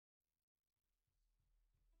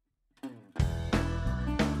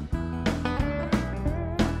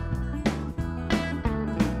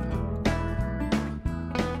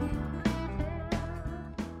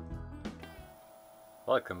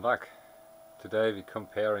Welcome back. Today we're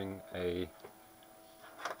comparing a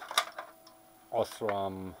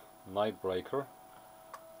Osram Night Breaker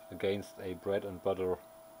against a bread and butter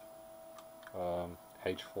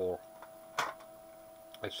H4.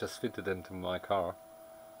 It's just fitted into my car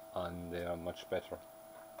and they are much better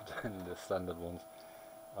than the standard ones.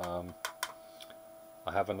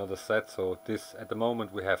 I have another set, so this at the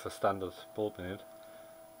moment we have a standard bulb in it,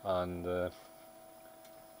 and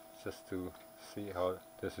just to see how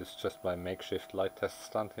this is just my makeshift light test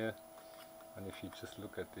stand here. And if you just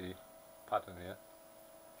look at the pattern here,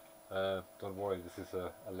 don't worry, this is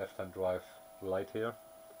a left-hand drive light here,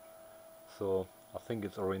 so I think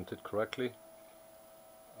it's oriented correctly,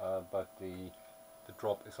 but the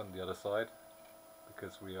drop is on the other side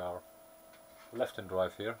because we are left-hand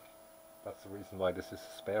drive here. That's the reason why this is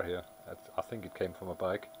spare here. I think it came from a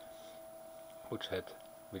bike which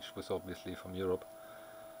was obviously from Europe.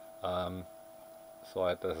 So I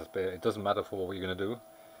had as a spare. It doesn't matter for what we're going to do.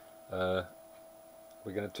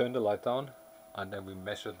 We're going to turn the light down and then we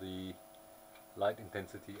measure the light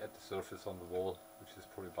intensity at the surface on the wall, which is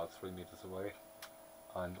probably about 3 meters away,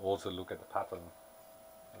 and also look at the pattern.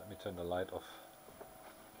 Let me turn the light off.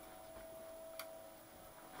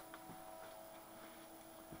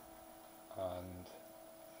 And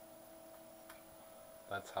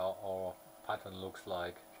that's how our pattern looks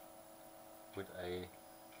like with a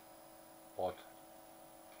odd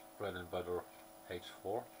bread and butter H4.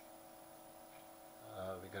 We're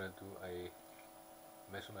going to do a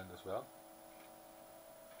measurement as well.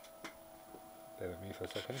 Bear with me for a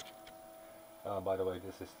second. By the way,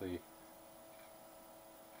 this is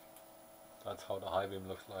that's how the high beam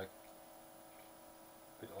looks like.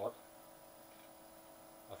 A bit odd.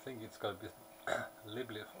 I think it's got a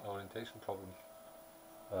little bit of orientation problem.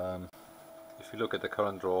 If you look at the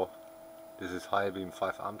current draw, this is high beam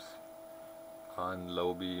 5 amps and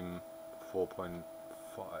low beam 4.5,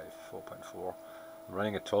 4.4. I'm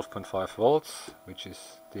running at 12.5 volts, which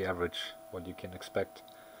is the average what you can expect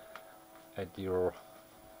at your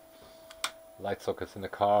light sockets in the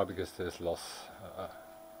car, because there's loss.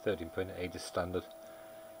 13.8 is standard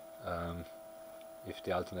if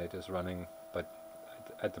the alternator is running, but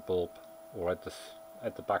at the bulb or at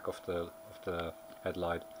the back of the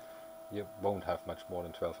headlight you won't have much more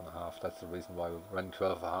than 12.5. That's the reason why we're running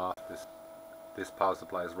 12.5. This power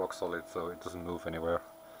supply is rock solid, so it doesn't move anywhere.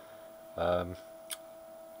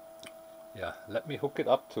 Yeah, let me hook it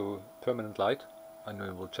up to permanent light and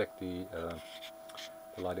we will check the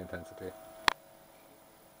light intensity.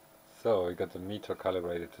 So we got the meter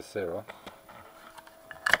calibrated to 0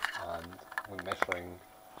 and we're measuring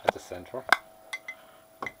at the center,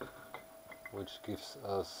 which gives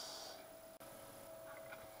us,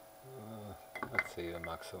 let's see the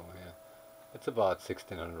maximum here. It's about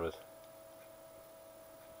 1600.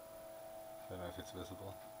 I don't know if it's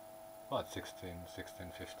visible. About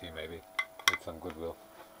 1650 maybe, with some goodwill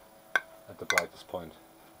at the brightest point.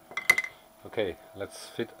 Okay, let's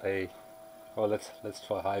fit a, well, let's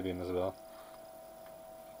try high beam as well.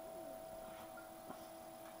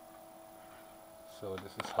 So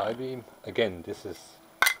this is high beam. Again, this is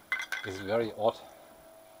very odd.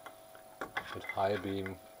 With high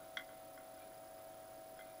beam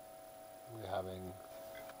we're having,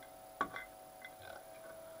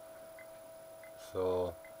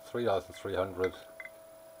 so 3300,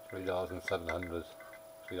 3700,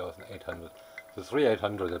 3800. So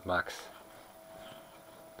 3800 at max.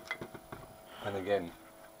 And again,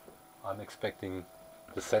 I'm expecting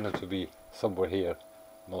the center to be somewhere here,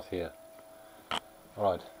 not here.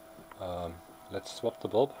 Alright, let's swap the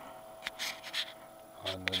bulb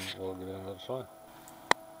and then we'll give it another try.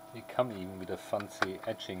 They come in with a fancy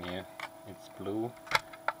etching here. It's blue.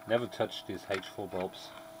 Never touched these H4 bulbs.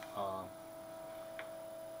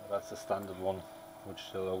 That's the standard one,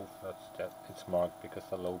 which the low, it's marked because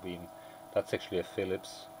the low beam. That's actually a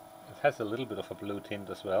Philips. It has a little bit of a blue tint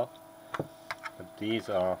as well. But these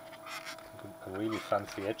are a really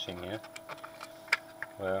fancy etching here,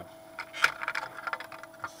 where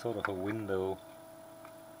it's sort of a window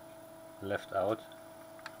left out.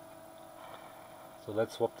 So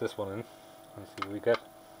let's swap this one in and see what we get.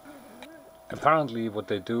 Apparently what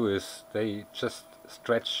they do is they just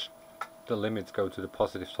stretch the limits, go to the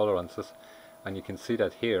positive tolerances, and you can see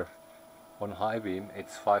that here on high beam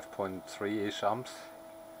it's 5.3-ish amps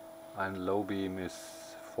and low beam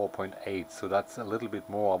is 4.8, so that's a little bit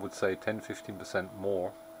more, I would say 10-15%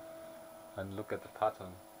 more. And look at the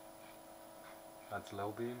pattern, that's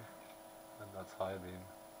low beam and that's high beam,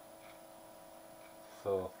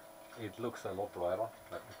 so it looks a lot brighter.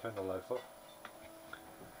 Let me turn the lights off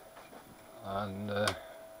and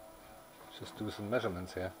just do some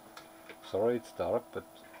measurements here. Sorry it's dark, but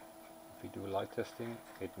if we do light testing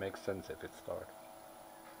it makes sense if it's dark.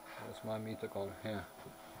 Where's my meter gone? Here.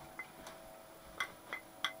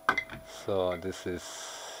 So this is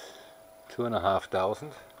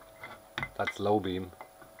 2,500. That's low beam,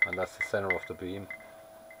 and that's the center of the beam.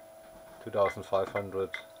 2,500,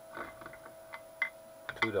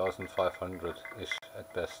 2,500-ish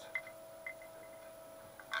at best.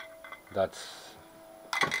 That's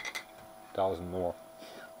 1,000 more.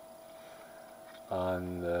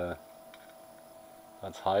 And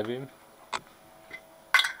that's high beam.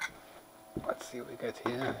 Let's see what we get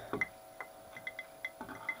here.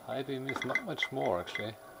 High beam is not much more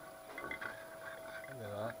actually. Look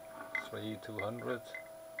at that. 3,200.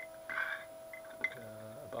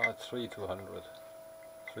 About 3,200.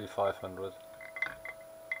 3,500.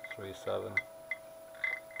 3,700.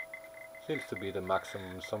 Seems to be the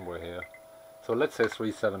maximum somewhere here. So let's say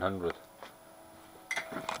 3,700.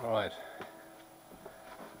 Alright.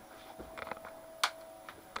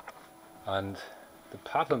 And the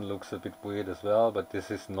pattern looks a bit weird as well, but this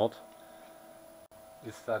is not.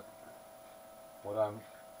 Is that what I'm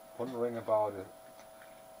wondering about?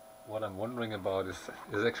 What I'm wondering about is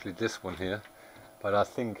actually this one here, but I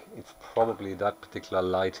think it's probably that particular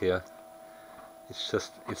light here.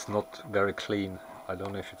 It's not very clean. I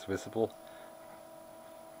don't know if it's visible.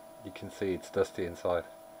 You can see it's dusty inside,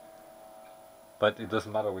 but it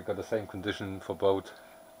doesn't matter. We got the same condition for both.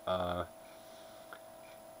 The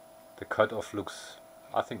cutoff looks,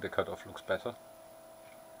 I think the cutoff looks better.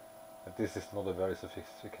 But this is not a very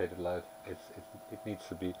sophisticated light. It needs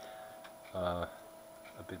to be a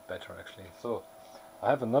bit better actually. So I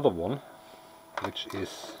have another one, which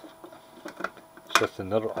is just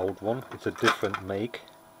another old one. It's a different make.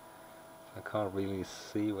 I can't really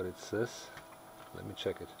see what it says. Let me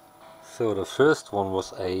check it. So the first one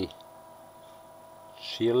was a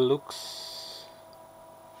Lux,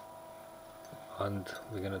 and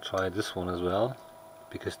we're gonna try this one as well,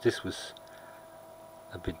 because this was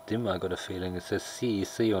a bit dim. I got a feeling it says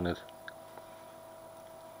CEC on it.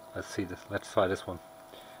 Let's see this. Let's try this one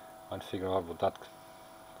and figure out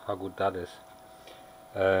how good that is.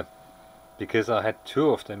 Because I had two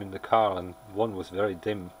of them in the car and one was very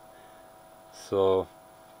dim, so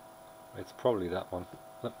it's probably that one.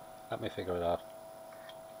 Let me figure it out.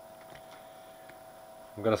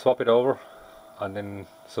 I'm gonna swap it over, and then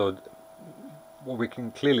so what we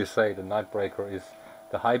can clearly say, the Night Breaker is,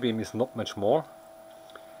 the high beam is not much more,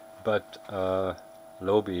 but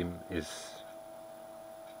low beam is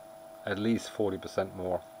at least 40%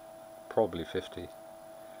 more, probably 50,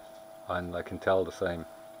 and I can tell the same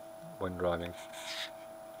when driving.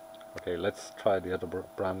 Okay, let's try the other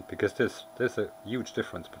brand, because there's a huge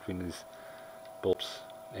difference between these bulbs.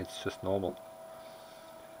 It's just normal.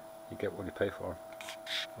 You get what you pay for.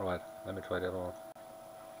 Alright, let me try the other one.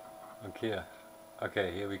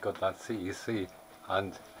 Okay, here we got that CEC,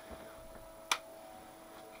 and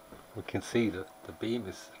we can see that the beam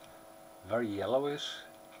is very yellowish.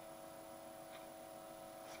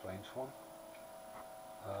 Strange one.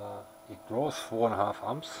 It draws 4.5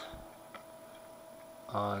 amps,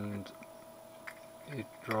 and it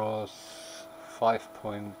draws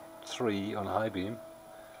 5.3 on high beam,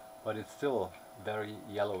 but it's still very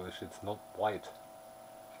yellowish. It's not white.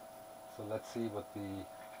 So let's see what the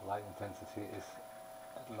light intensity is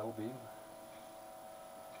at low beam.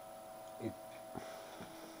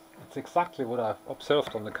 It's exactly what I've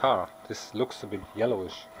observed on the car. This looks a bit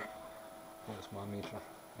yellowish. Where's my meter?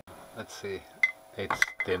 Let's see. It's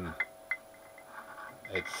dim.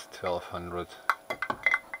 It's 1200.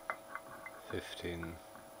 15.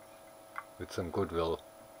 With some goodwill.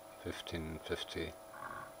 1550.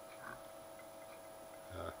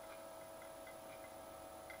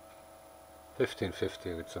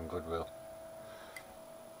 1550 with some goodwill.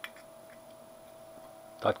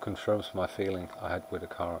 That confirms my feeling I had with the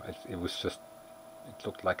car. It was just, it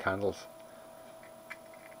looked like candles.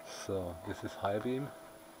 So this is high beam,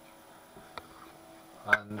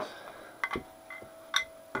 and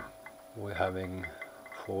we're having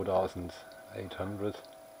 4,800.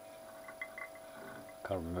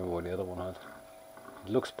 Can't remember what the other one had.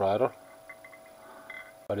 It looks brighter,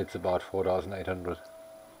 but it's about 4,800.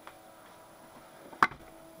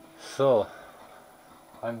 So,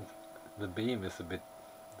 and the beam is a bit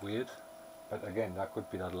weird, but again, that could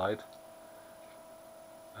be that light,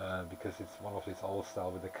 because it's one of these old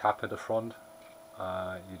style with the cap at the front.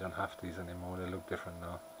 You don't have these anymore, they look different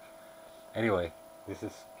now. Anyway, this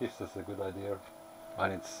gives us a good idea,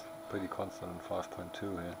 and it's pretty constant,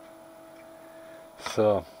 5.2 here.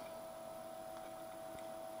 So,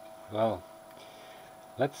 well,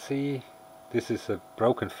 let's see this is a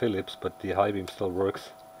broken Phillips, but the high beam still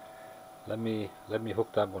works. Let me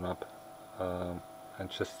hook that one up, and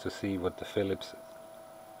just to see what the Phillips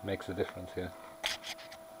makes a difference here.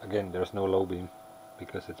 Again, there's no low beam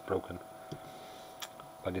because it's broken,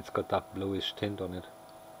 but it's got that bluish tint on it.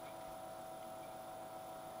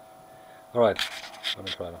 Alright, let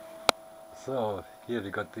me try that. So here we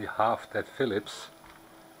got the half dead Phillips,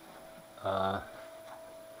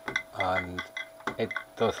 and it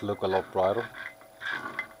does look a lot brighter.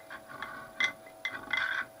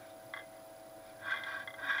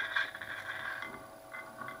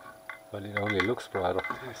 But it only looks brighter.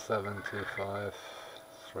 725,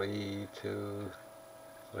 32,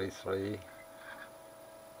 33,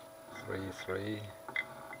 33.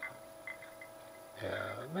 Yeah,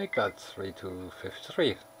 make that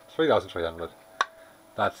 3253, 3300.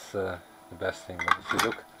 That's the best thing. But if you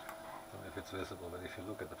look, I don't know if it's visible, but if you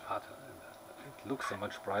look at the pattern, it looks so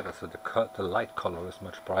much brighter. So the light color is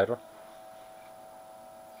much brighter,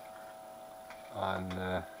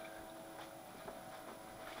 and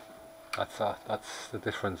that's the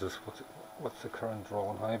difference. Is what's the current draw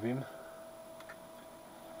on high beam?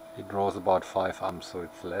 It draws about 5 amps, so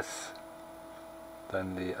it's less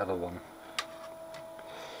than the other one.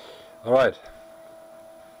 Alright,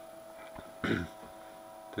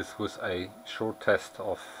 this was a short test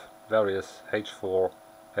of various H4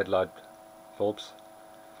 headlight bulbs,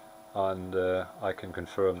 and I can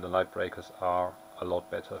confirm the night breakers are a lot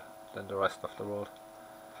better than the rest of the world.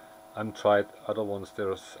 I've tried other ones.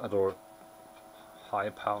 There's other high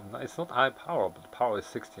power, no, it's not high power, but the power is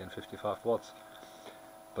 60 and 55 watts,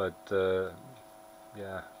 but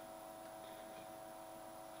yeah,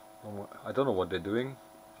 I don't know what they're doing,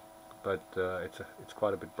 but it's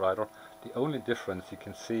quite a bit brighter. The only difference you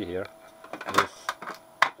can see here is,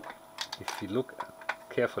 if you look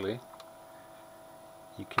carefully,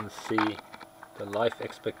 you can see the life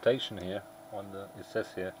expectation here on the, it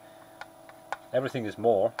says here everything is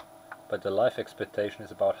more, but the life expectation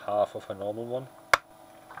is about half of a normal one,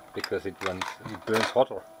 because it burns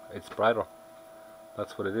hotter, it's brighter.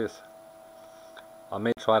 That's what it is. I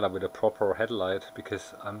may try that with a proper headlight,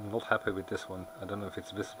 because I'm not happy with this one. I don't know if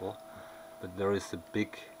it's visible, but there is a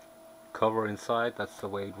big cover inside. That's the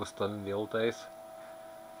way it was done in the old days,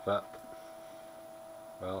 but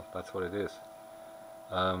well, that's what it is.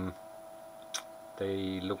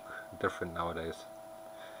 They look different nowadays.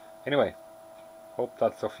 Anyway, hope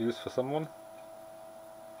that's of use for someone.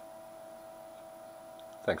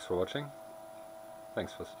 Thanks for watching.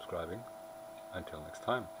 Thanks for subscribing. Until next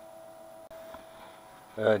time.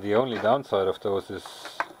 The only downside of those is,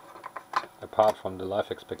 apart from the life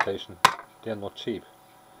expectation, they're not cheap.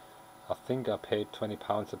 I think I paid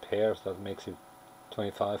 £20 a pair, so that makes it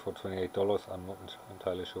 $25 or $28. I'm not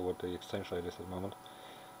entirely sure what the exchange rate is at the moment.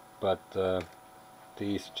 But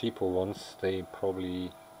these cheaper ones, they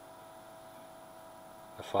probably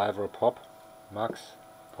a $5 a pop, max,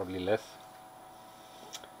 probably less.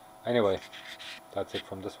 Anyway, that's it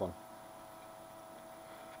from this one.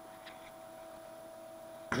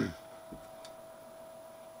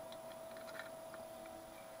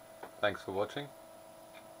 Thanks for watching.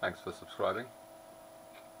 Thanks for subscribing.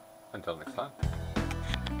 Until next time.